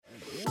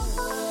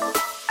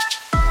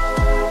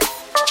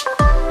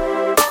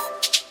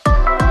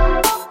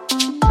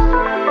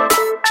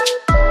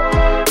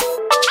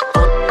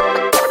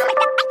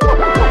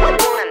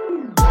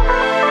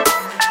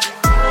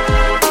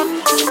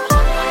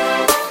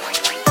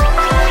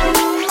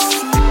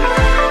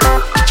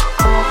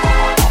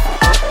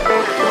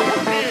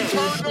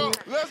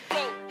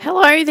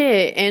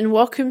and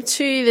welcome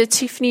to the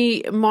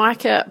Tiffany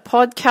Micah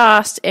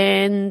podcast.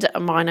 And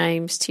my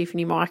name's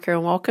Tiffany Micah,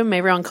 and welcome.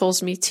 Everyone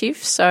calls me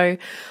Tiff, so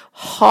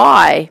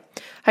hi.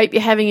 Hope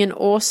you're having an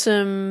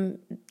awesome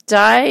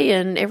day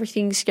and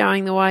everything's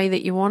going the way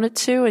that you want it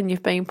to, and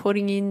you've been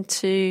putting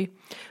into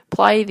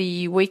play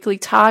the weekly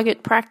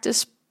target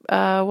practice,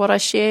 what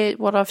I've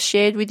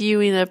shared with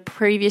you in a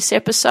previous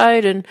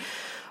episode, and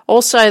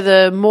also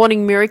the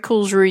morning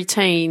miracles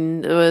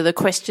routine, the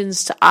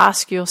questions to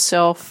ask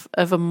yourself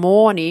of a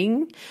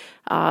morning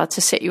to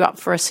set you up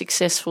for a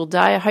successful day.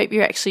 I hope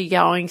you're actually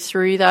going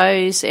through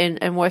those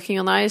and working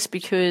on those,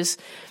 because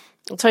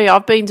I'll tell you,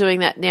 I've been doing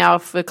that now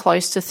for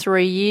close to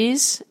 3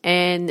 years,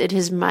 and it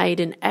has made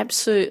an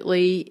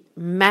absolutely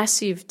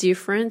massive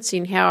difference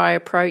in how I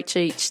approach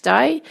each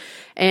day.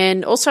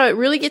 And also it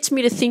really gets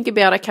me to think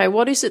about, okay,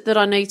 what is it that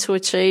I need to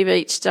achieve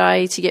each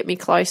day to get me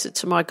closer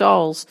to my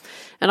goals?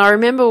 And I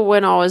remember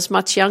when I was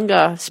much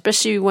younger,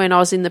 especially when I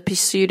was in the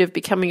pursuit of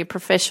becoming a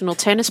professional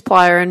tennis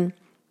player, and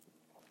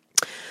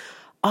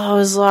I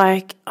was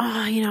like,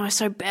 I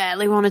so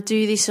badly want to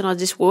do this, and I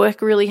just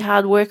work really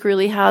hard.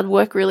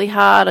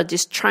 I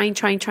just train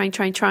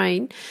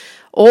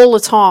all the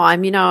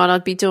time, and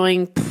I'd be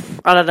doing,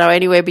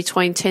 anywhere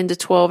between 10 to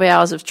 12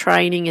 hours of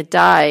training a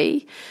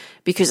day,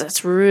 because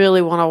that's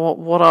really what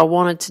I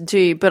wanted to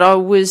do. But I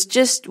was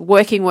just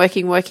working,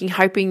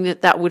 hoping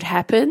that would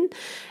happen.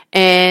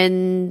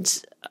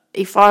 And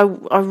if I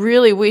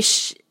really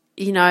wish,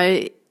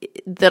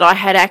 that I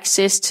had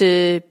access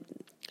to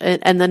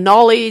and the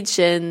knowledge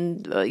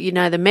and,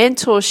 the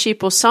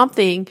mentorship or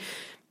something,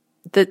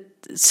 that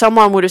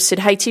someone would have said,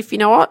 hey, Tiff, you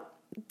know what?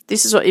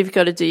 This is what you've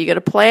got to do. You've got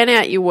to plan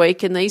out your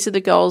week, and these are the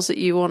goals that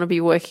you want to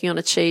be working on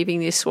achieving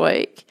this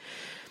week.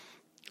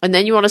 And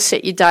then you want to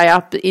set your day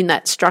up in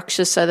that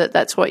structure so that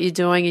that's what you're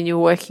doing, and you're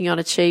working on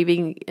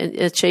achieving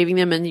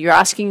them, and you're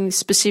asking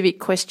specific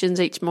questions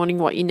each morning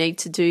what you need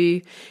to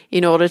do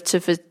in order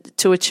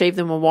to achieve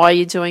them, and why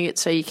you're doing it,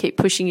 so you keep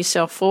pushing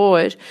yourself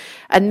forward.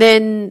 And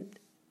then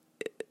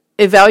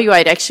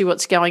evaluate actually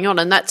what's going on,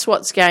 and that's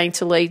what's going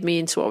to lead me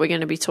into what we're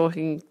going to be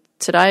talking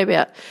today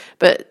about.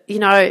 But,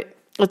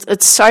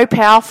 it's so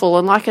powerful,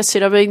 and like I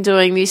said, I've been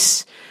doing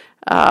this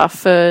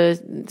for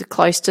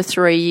close to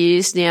 3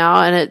 years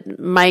now, and it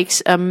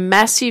makes a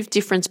massive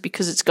difference,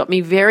 because it's got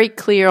me very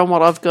clear on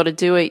what I've got to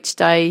do each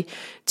day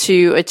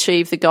to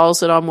achieve the goals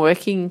that I'm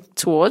working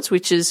towards,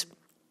 which is,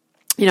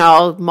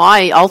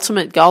 my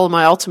ultimate goal and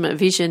my ultimate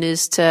vision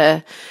is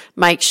to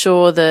make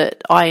sure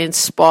that I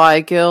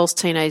inspire girls,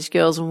 teenage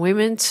girls and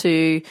women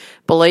to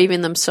believe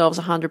in themselves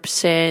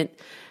 100%,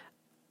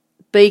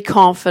 be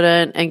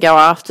confident, and go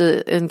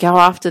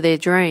after their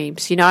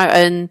dreams,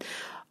 and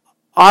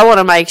I want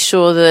to make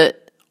sure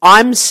that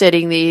I'm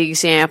setting the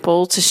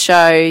example to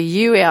show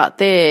you out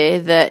there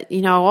that,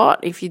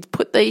 if you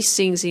put these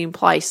things in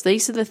place,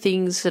 these are the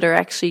things that are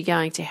actually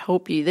going to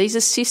help you. These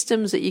are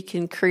systems that you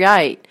can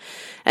create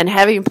and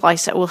have in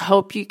place that will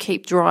help you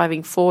keep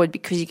driving forward,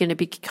 because you're going to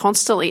be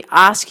constantly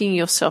asking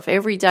yourself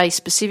every day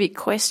specific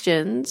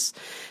questions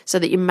so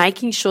that you're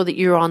making sure that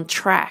you're on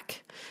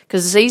track.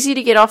 Because it's easy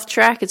to get off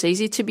track. It's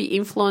easy to be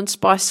influenced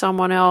by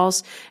someone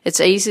else. It's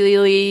easy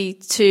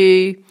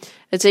to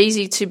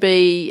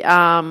be,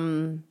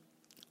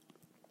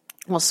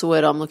 what's the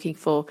word I'm looking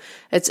for?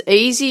 It's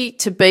easy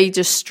to be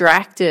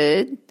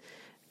distracted,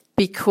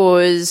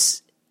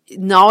 because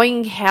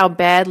knowing how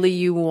badly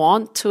you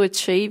want to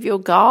achieve your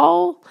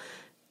goal,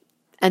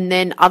 and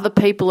then other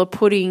people are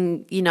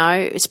putting,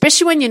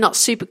 especially when you're not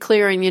super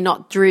clear and you're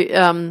not,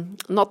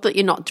 not that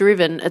you're not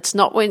driven. It's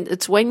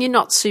when you're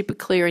not super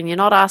clear and you're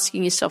not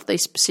asking yourself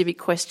these specific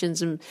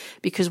questions, and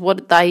because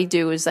what they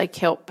do is they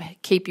help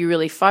keep you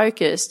really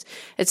focused.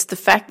 It's the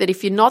fact that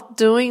if you're not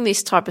doing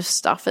this type of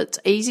stuff, it's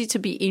easy to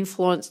be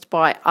influenced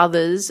by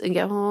others and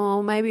go,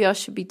 oh, maybe I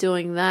should be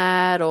doing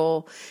that,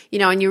 or,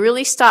 and you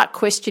really start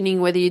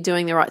questioning whether you're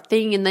doing the right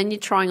thing, and then you're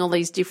trying all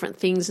these different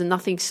things and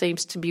nothing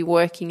seems to be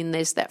working, and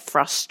there's that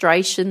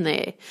frustration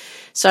there.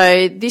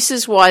 So this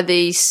is why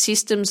these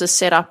systems are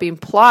set up in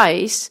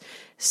place,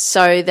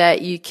 so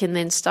that you can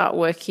then start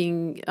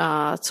working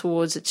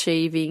towards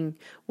achieving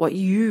what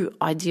you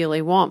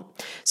ideally want.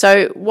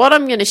 So what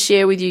I'm going to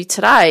share with you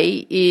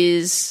today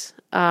is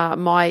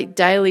my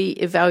daily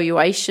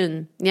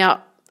evaluation.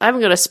 Now, I haven't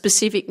got a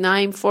specific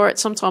name for it.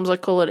 Sometimes I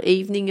call it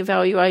evening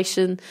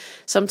evaluation.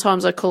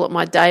 Sometimes I call it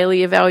my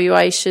daily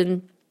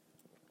evaluation.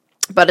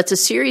 But it's a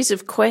series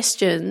of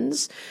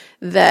questions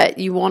that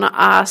you want to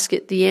ask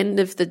at the end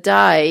of the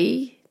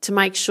day to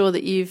make sure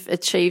that you've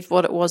achieved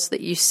what it was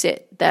that you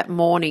set that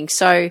morning.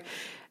 So,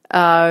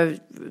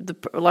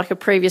 like a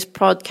previous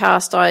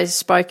podcast, I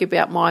spoke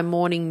about my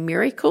morning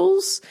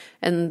miracles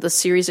and the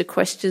series of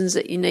questions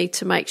that you need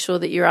to make sure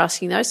that you're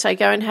asking those. So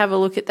go and have a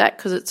look at that,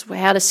 because it's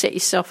how to set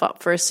yourself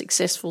up for a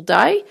successful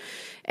day.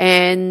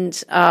 And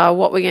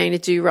what we're going to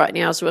do right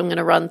now is I'm going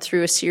to run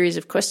through a series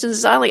of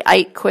questions. There's only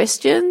 8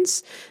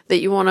 questions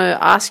that you want to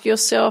ask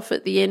yourself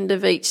at the end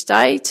of each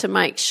day to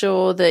make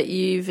sure that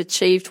you've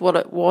achieved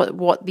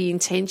what the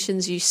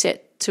intentions you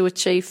set to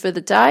achieve for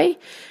the day.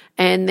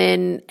 and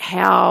then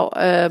how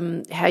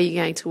you're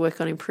going to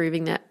work on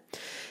improving that.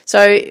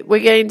 So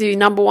we're going to do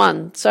number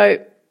one.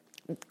 So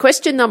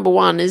question number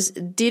one is,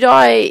 did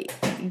I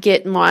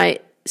get my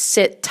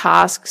set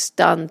tasks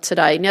done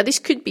today? Now, this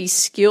could be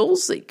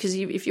skills, because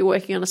if you're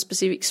working on a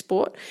specific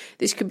sport,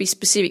 this could be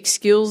specific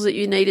skills that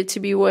you needed to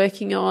be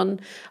working on.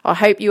 I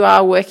hope you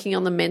are working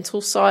on the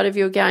mental side of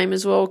your game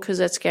as well, because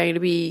that's going to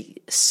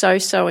be so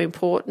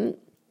important.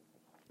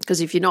 Because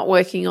if you're not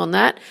working on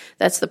that,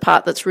 that's the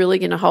part that's really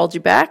going to hold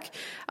you back.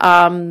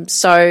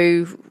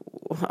 So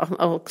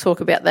I'll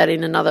talk about that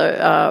in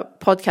another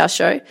podcast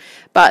show.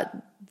 But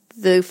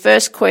the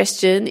first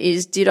question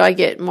is, did I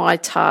get my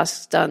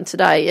tasks done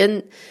today?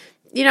 And,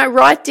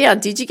 write down,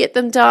 did you get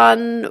them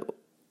done,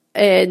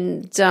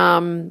 and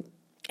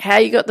how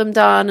you got them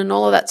done and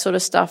all of that sort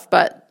of stuff.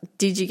 But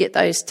did you get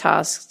those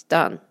tasks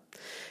done?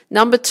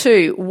 Number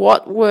two,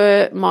 what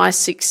were my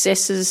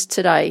successes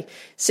today?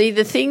 See,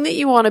 the thing that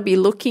you want to be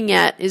looking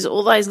at is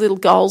all those little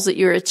goals that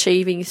you're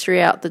achieving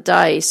throughout the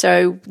day.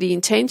 So the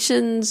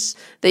intentions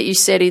that you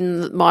set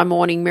in My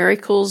Morning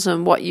Miracles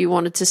and what you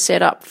wanted to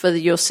set up for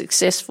your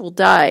successful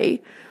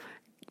day,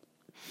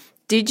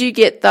 did you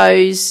get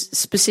those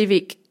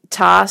specific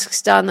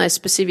tasks done, those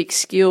specific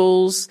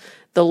skills,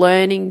 the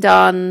learning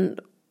done,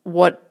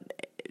 whatever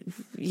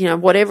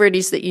it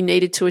is that you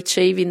needed to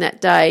achieve in that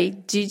day?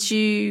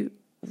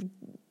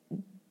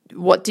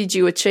 What did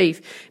you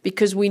achieve?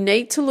 Because we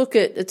need to look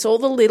at, it's all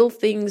the little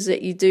things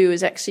that you do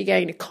is actually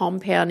going to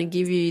compound and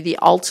give you the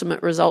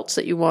ultimate results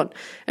that you want.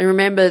 And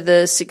remember,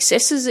 the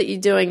successes that you're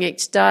doing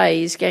each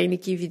day is going to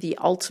give you the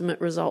ultimate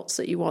results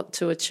that you want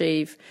to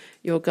achieve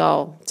your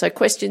goal. So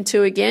question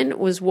 2 again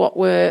was, what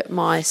were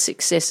my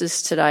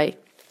successes today?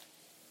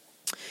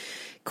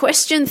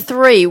 Question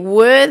 3,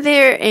 were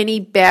there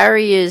any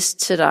barriers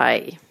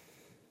today?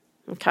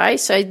 Okay,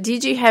 so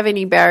did you have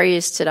any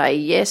barriers today?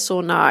 Yes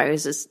or no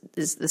is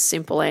the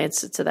simple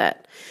answer to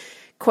that.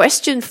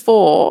 Question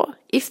 4,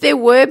 if there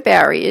were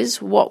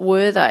barriers, what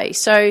were they?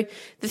 So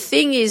the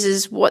thing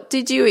is what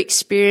did you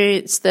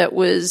experience that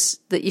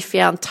you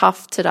found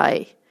tough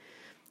today?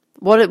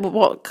 What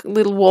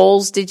little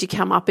walls did you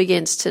come up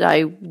against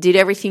today? Did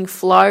everything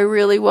flow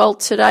really well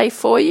today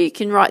for you? You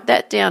can write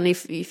that down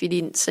if you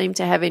didn't seem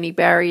to have any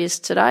barriers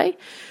today.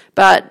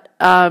 But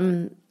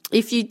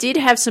if you did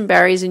have some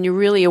barriers and you're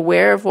really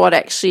aware of what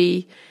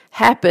actually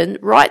happened,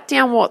 write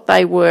down what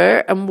they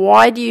were and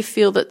why do you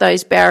feel that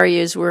those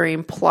barriers were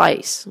in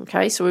place.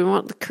 Okay, so we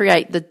want to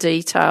create the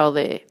detail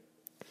there.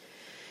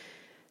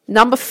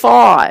 Number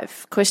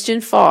 5,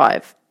 question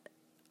 5.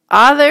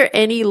 Are there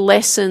any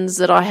lessons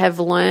that I have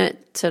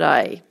learnt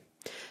today?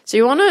 So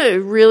you want to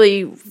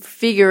really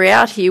figure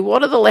out here,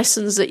 what are the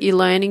lessons that you're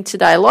learning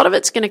today? A lot of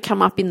it's going to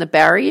come up in the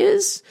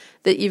barriers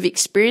that you've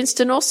experienced,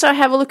 and also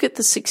have a look at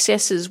the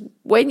successes.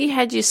 When you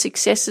had your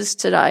successes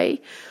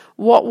today,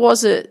 what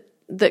was it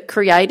that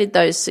created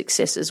those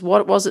successes?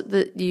 What was it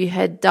that you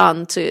had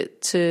done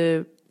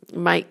to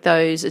make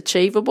those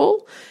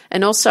achievable?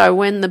 And also,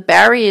 when the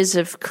barriers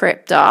have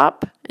crept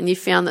up and you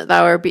found that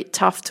they were a bit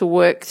tough to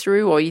work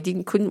through, or you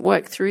couldn't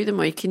work through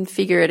them, or you couldn't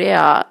figure it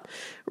out,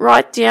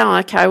 write down,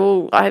 okay,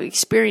 well, I've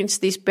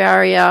experienced this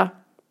barrier.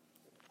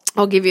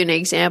 I'll give you an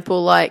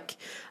example, like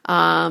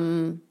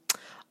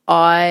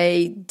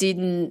I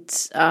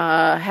didn't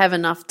have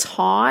enough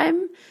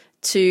time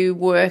to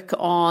work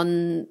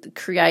on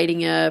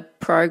creating an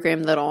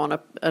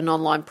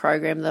online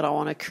program that I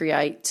want to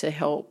create to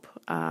help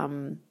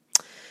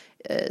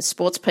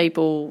sports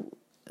people,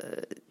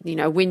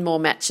 win more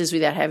matches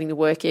without having to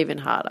work even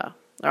harder.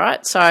 All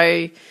right,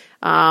 so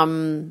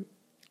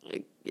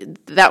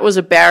that was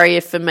a barrier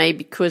for me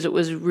because it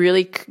was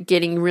really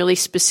getting really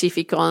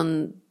specific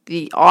on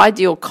the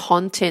ideal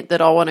content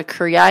that I want to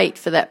create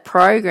for that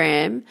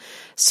program,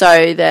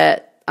 so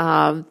that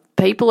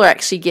people are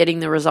actually getting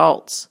the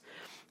results.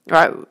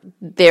 Right,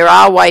 there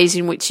are ways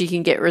in which you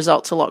can get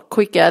results a lot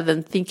quicker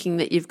than thinking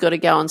that you've got to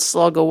go and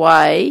slog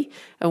away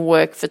and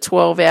work for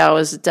 12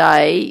 hours a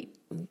day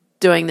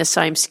doing the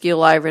same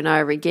skill over and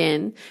over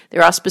again.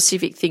 There are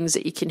specific things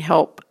that you can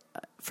help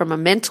from a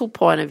mental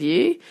point of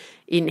view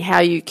in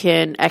how you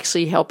can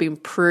actually help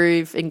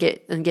improve and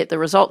get the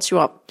results you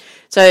want.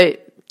 So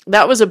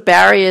that was a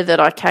barrier that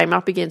I came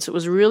up against. It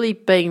was really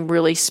being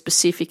really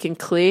specific and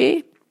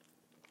clear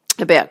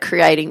about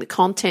creating the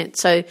content.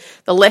 So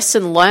the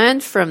lesson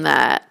learned from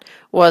that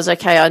was,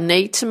 okay, I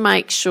need to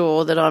make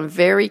sure that I'm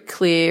very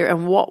clear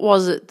and what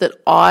was it that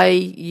I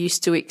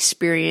used to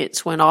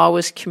experience when I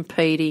was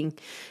competing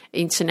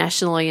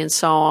internationally and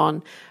so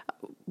on.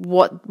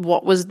 What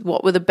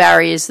were the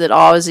barriers that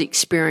I was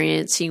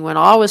experiencing when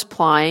I was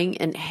playing,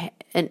 and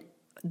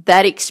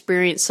that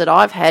experience that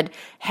I've had,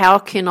 how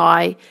can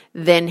I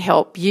then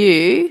help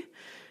you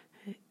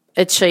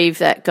achieve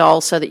that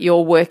goal so that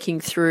you're working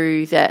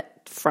through that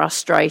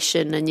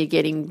frustration and you're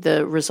getting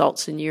the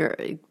results and you're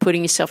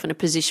putting yourself in a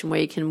position where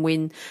you can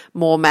win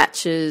more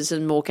matches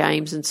and more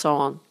games and so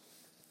on.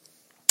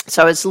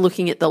 So it's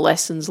looking at the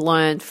lessons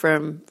learned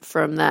from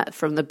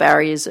the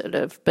barriers that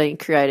have been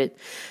created.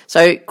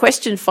 So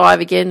question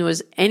 5 again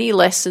was any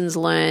lessons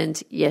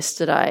learned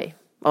yesterday.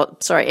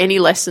 Any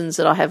lessons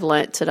that I have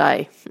learnt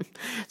today.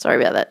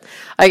 Sorry about that.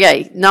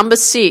 Okay, number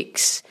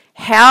 6,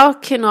 how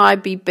can I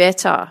be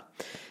better?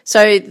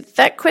 So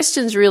that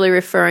question's really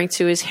referring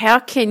to is how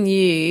can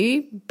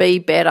you be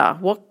better?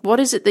 What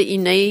is it that you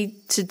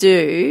need to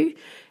do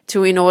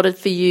in order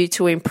for you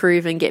to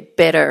improve and get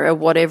better at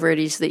whatever it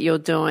is that you're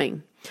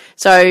doing?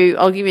 So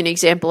I'll give you an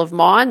example of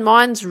mine.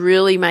 Mine's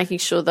really making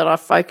sure that I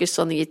focus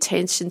on the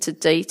attention to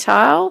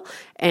detail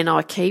and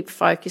I keep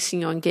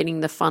focusing on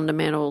getting the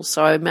fundamentals.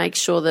 So I make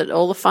sure that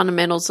all the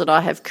fundamentals that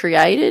I have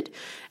created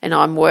and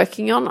I'm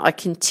working on, I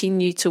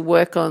continue to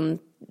work on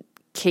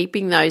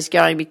keeping those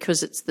going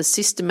because it's the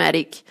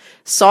systematic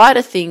side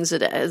of things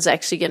that is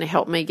actually going to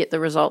help me get the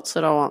results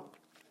that I want.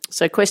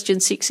 So question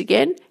 6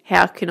 again,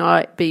 how can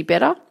I be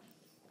better?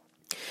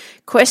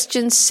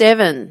 Question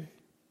 7.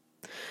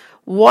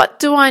 What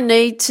do I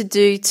need to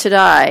do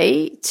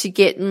today to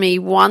get me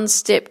one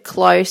step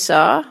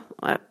closer?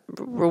 I'm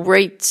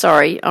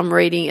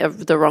reading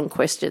the wrong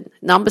question.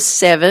 Number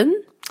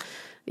 7.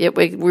 Yep,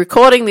 we're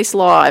recording this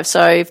live,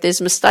 so if there's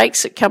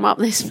mistakes that come up,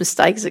 there's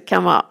mistakes that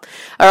come up.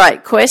 All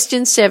right,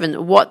 question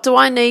 7. What do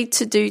I need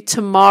to do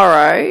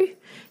tomorrow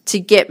to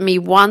get me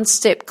one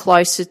step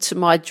closer to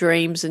my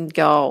dreams and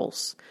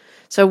goals?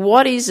 So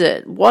what is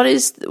it? What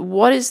is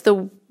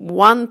the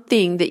one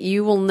thing that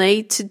you will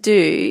need to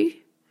do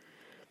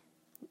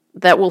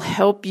that will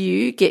help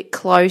you get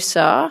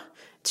closer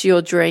to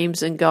your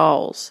dreams and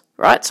goals,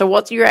 right? So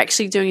what you're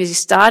actually doing is you're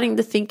starting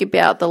to think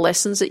about the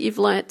lessons that you've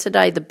learnt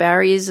today, the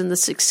barriers and the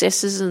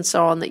successes and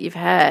so on that you've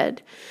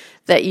had,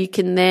 that you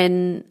can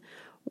then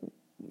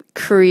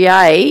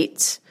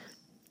create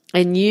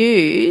and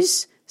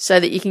use so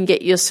that you can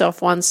get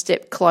yourself one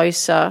step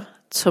closer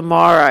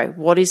tomorrow.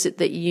 What is it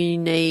that you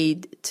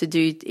need to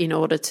do in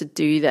order to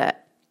do that?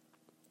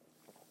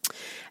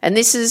 And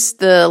this is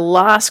the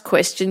last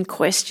question,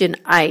 question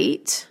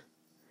 8.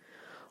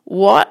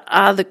 What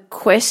are the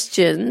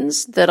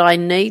questions that I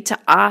need to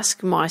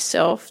ask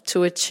myself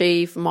to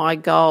achieve my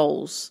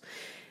goals?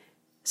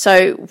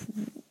 So,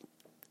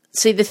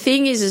 see, the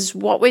thing is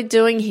what we're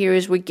doing here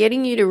is we're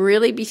getting you to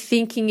really be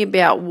thinking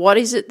about what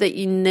is it that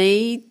you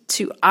need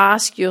to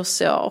ask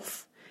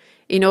yourself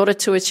in order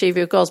to achieve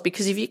your goals.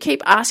 Because if you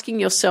keep asking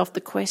yourself the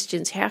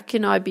questions, how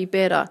can I be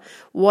better?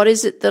 What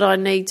is it that I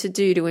need to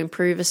do to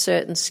improve a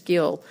certain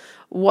skill?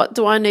 What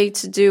do I need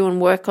to do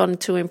and work on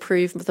to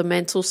improve the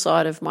mental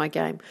side of my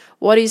game?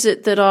 What is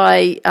it that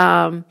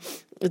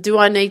do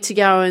I need to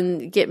go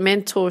and get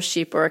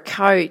mentorship or a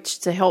coach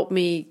to help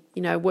me,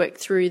 work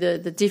through the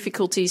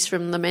difficulties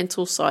from the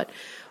mental side?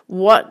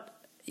 What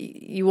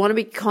you want to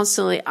be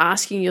constantly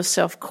asking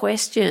yourself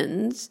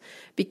questions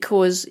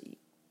because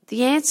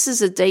the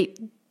answers are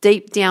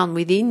deep down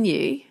within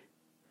you.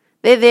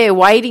 They're there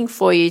waiting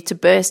for you to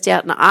burst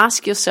out and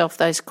ask yourself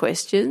those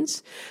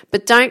questions.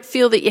 But don't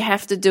feel that you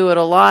have to do it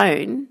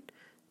alone.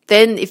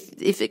 Then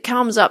if it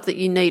comes up that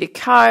you need a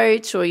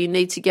coach or you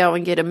need to go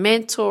and get a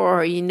mentor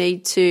or you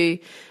need to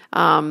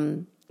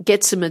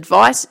get some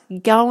advice,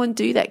 go and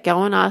do that.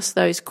 Go and ask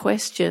those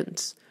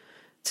questions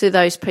to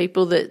those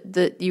people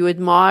that you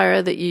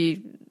admire, that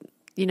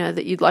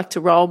that you'd like to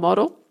role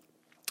model.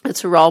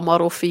 It's a role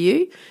model for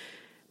you.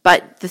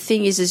 But the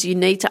thing is you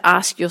need to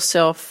ask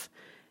yourself,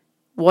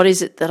 what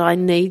is it that I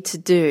need to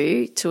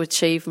do to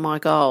achieve my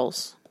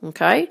goals?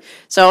 Okay?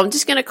 So I'm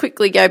just going to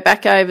quickly go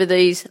back over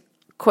these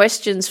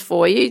questions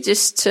for you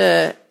just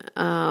to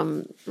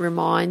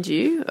remind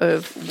you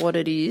of what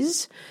it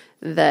is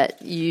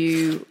that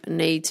you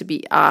need to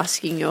be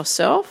asking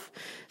yourself.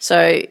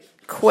 So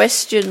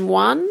question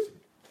 1,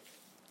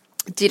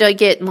 did I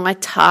get my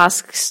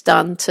tasks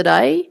done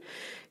today?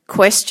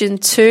 Question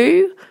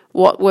 2,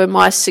 what were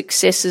my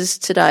successes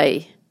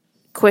today?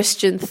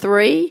 Question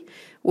 3,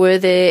 were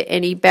there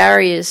any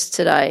barriers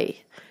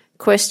today?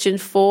 Question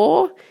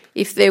 4,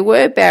 if there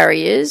were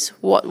barriers,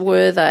 what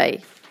were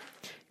they?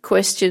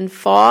 Question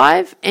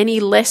 5, any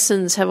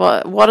lessons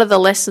what are the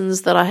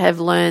lessons that I have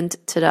learned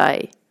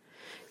today?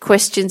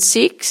 Question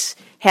 6,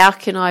 how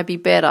can I be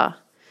better?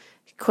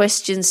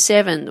 Question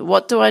 7,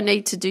 what do I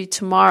need to do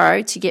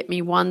tomorrow to get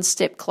me one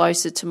step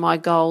closer to my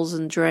goals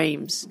and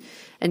dreams?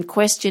 And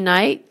question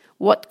 8,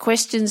 what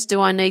questions do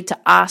I need to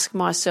ask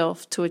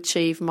myself to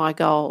achieve my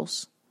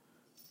goals?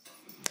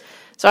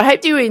 So I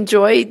hope you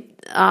enjoyed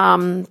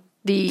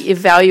the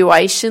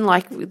evaluation,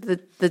 like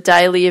the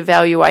daily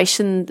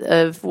evaluation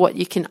of what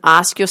you can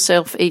ask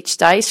yourself each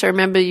day. So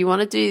remember, you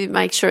want to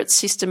make sure it's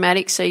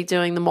systematic. So you're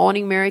doing the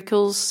morning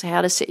miracles,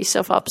 how to set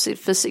yourself up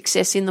for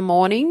success in the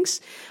mornings,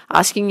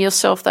 asking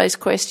yourself those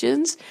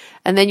questions.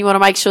 And then you want to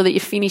make sure that you're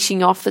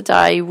finishing off the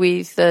day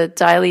with the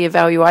daily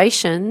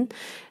evaluation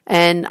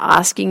and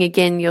asking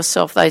again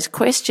yourself those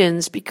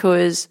questions,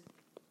 because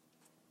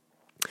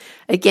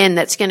again,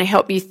 that's going to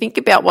help you think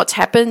about what's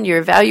happened. You're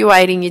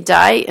evaluating your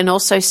day and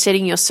also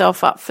setting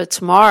yourself up for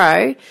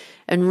tomorrow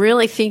and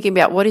really thinking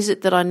about what is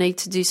it that I need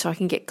to do so I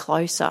can get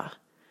closer.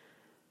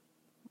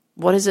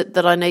 What is it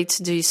that I need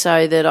to do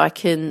so that I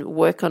can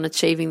work on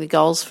achieving the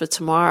goals for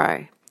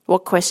tomorrow?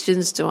 What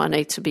questions do I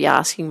need to be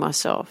asking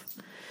myself?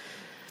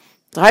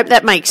 I hope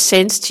that makes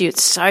sense to you.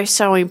 It's so,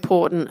 so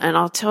important. And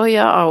I'll tell you,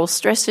 I will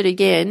stress it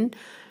again.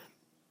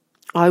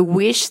 I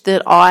wish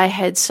that I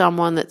had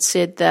someone that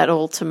said that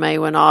all to me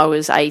when I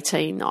was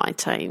 18,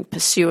 19,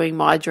 pursuing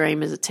my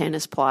dream as a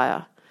tennis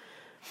player,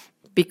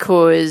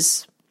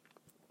 because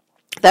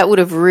that would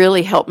have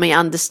really helped me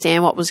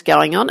understand what was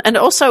going on. And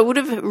also it would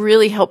have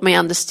really helped me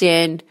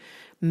understand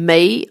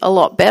me a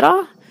lot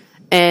better.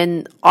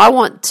 And I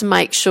want to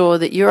make sure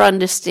that you're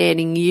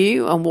understanding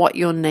you and what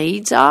your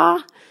needs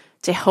are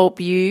to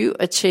help you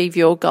achieve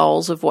your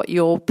goals of what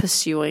you're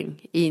pursuing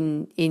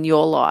in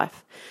your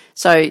life.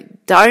 So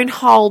don't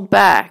hold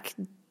back.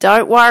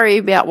 Don't worry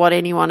about what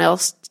anyone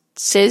else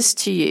says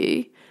to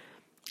you.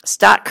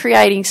 Start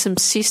creating some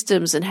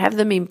systems and have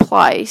them in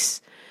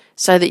place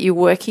so that you're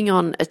working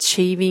on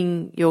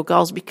achieving your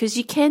goals, because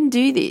you can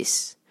do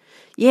this.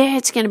 Yeah,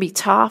 it's going to be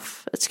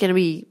tough. It's going to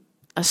be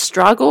a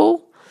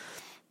struggle.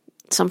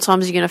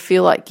 Sometimes you're going to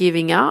feel like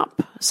giving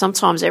up.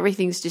 Sometimes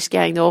everything's just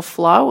going to all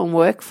flow and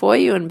work for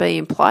you and be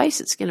in place.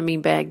 It's going to be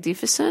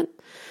magnificent.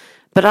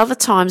 But other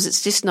times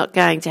it's just not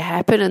going to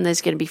happen, and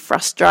there's going to be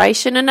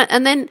frustration.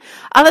 And then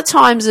other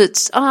times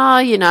it's,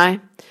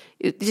 you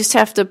just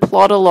have to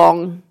plod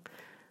along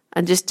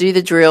and just do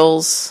the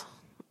drills.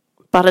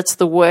 But it's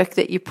the work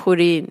that you put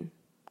in,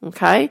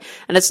 okay?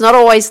 And it's not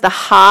always the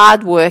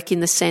hard work in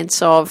the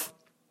sense of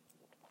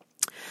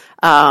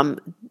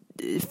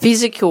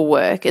physical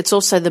work. It's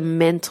also the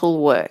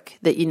mental work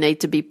that you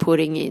need to be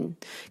putting in,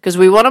 because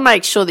we want to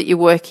make sure that you're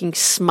working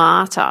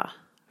smarter,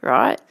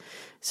 right?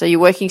 So you're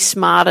working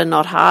smarter,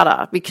 not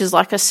harder, because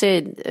like I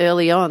said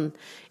early on,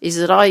 is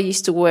that I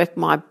used to work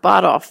my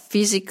butt off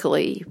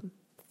physically,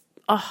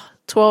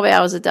 12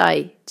 hours a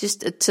day,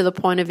 just to the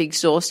point of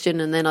exhaustion,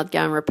 and then I'd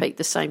go and repeat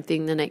the same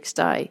thing the next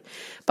day.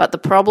 But the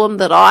problem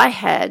that I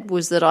had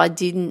was that I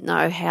didn't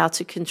know how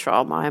to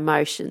control my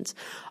emotions.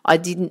 I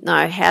didn't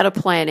know how to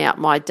plan out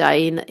my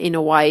day in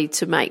a way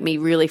to make me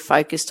really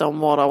focused on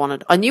what I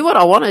wanted. I knew what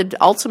I wanted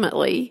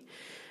ultimately,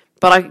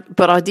 but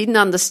I didn't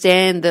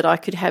understand that I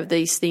could have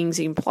these things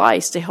in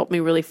place to help me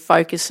really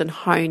focus and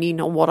hone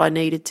in on what I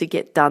needed to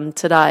get done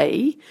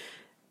today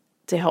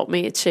to help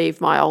me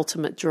achieve my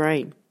ultimate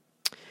dream.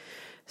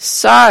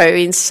 So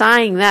in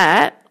saying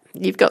that,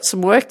 you've got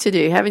some work to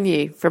do, haven't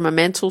you, from a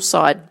mental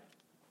side?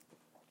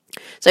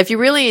 So if you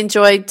really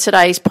enjoyed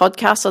today's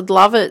podcast, I'd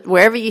love it,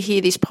 wherever you hear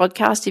this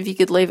podcast, if you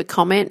could leave a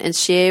comment and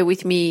share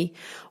with me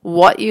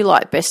what you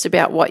like best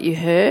about what you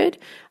heard.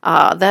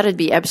 That'd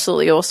be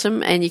absolutely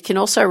awesome. And you can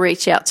also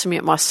reach out to me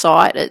at my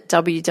site at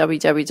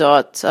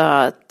www.tiffany,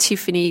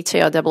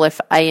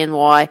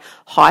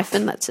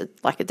 TIFFANY, that's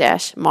like a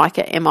dash,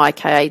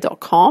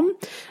 mika.com,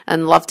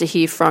 and love to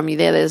hear from you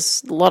there.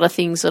 There's a lot of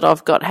things that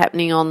I've got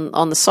happening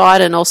on the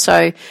site, and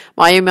also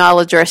my email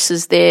address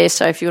is there.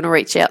 So if you want to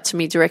reach out to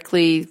me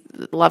directly,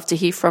 love to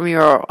hear from you,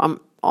 or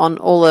I'm on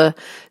all the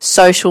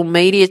social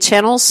media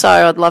channels, so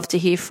I'd love to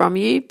hear from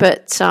you.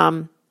 But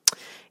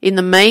in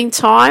the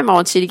meantime, I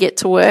want you to get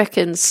to work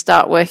and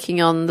start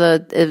working on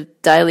the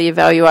daily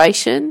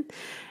evaluation.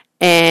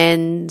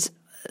 And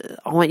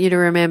I want you to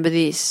remember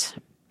this: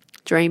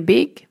 dream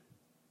big,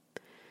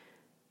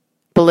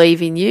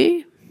 believe in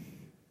you,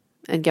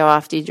 and go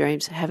after your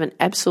dreams. Have an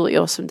absolutely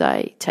awesome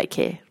day. Take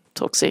care.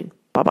 Talk soon.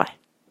 Bye-bye.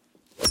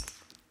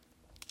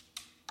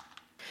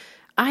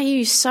 Are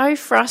you so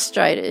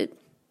frustrated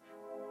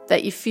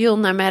that you feel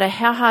no matter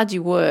how hard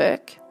you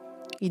work,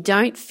 you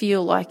don't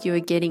feel like you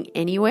are getting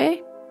anywhere?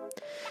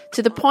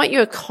 To the point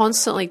you're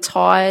constantly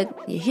tired,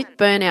 you hit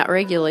burnout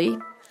regularly,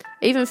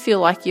 even feel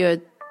like you're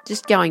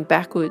just going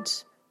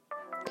backwards.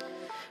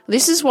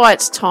 This is why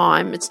it's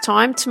time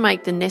to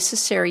make the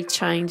necessary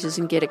changes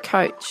and get a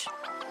coach.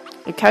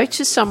 A coach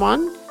is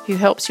someone who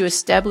helps you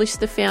establish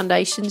the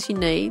foundations you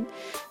need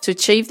to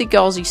achieve the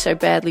goals you so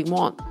badly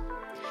want.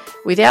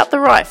 Without the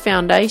right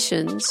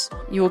foundations,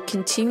 you will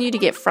continue to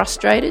get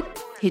frustrated,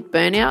 hit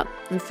burnout,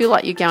 and feel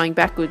like you're going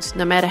backwards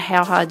no matter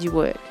how hard you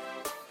work.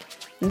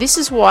 And this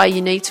is why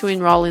you need to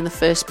enroll in the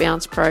First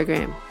Bounce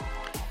program.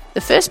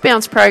 The First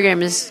Bounce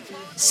program is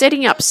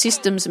setting up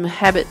systems and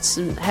habits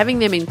and having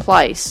them in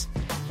place.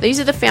 These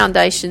are the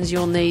foundations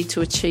you'll need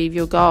to achieve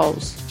your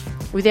goals.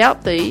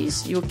 Without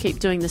these, you'll keep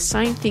doing the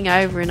same thing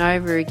over and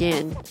over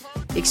again,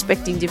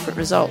 expecting different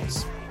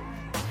results.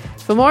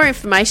 For more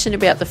information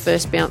about the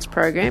First Bounce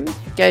program,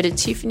 go to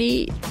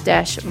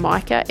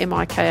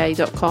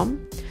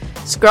tiffany-mika.com,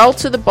 scroll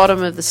to the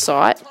bottom of the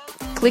site,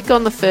 click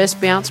on the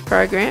First Bounce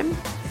program,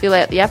 fill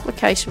out the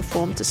application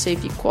form to see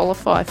if you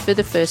qualify for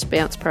the First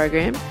Bounce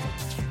program,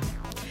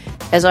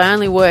 as I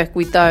only work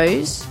with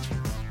those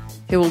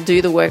who will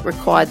do the work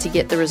required to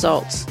get the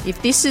results. If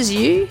this is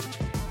you,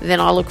 then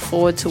I look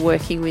forward to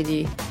working with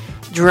you.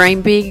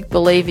 Dream big,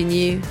 believe in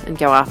you, and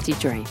go after your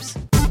dreams.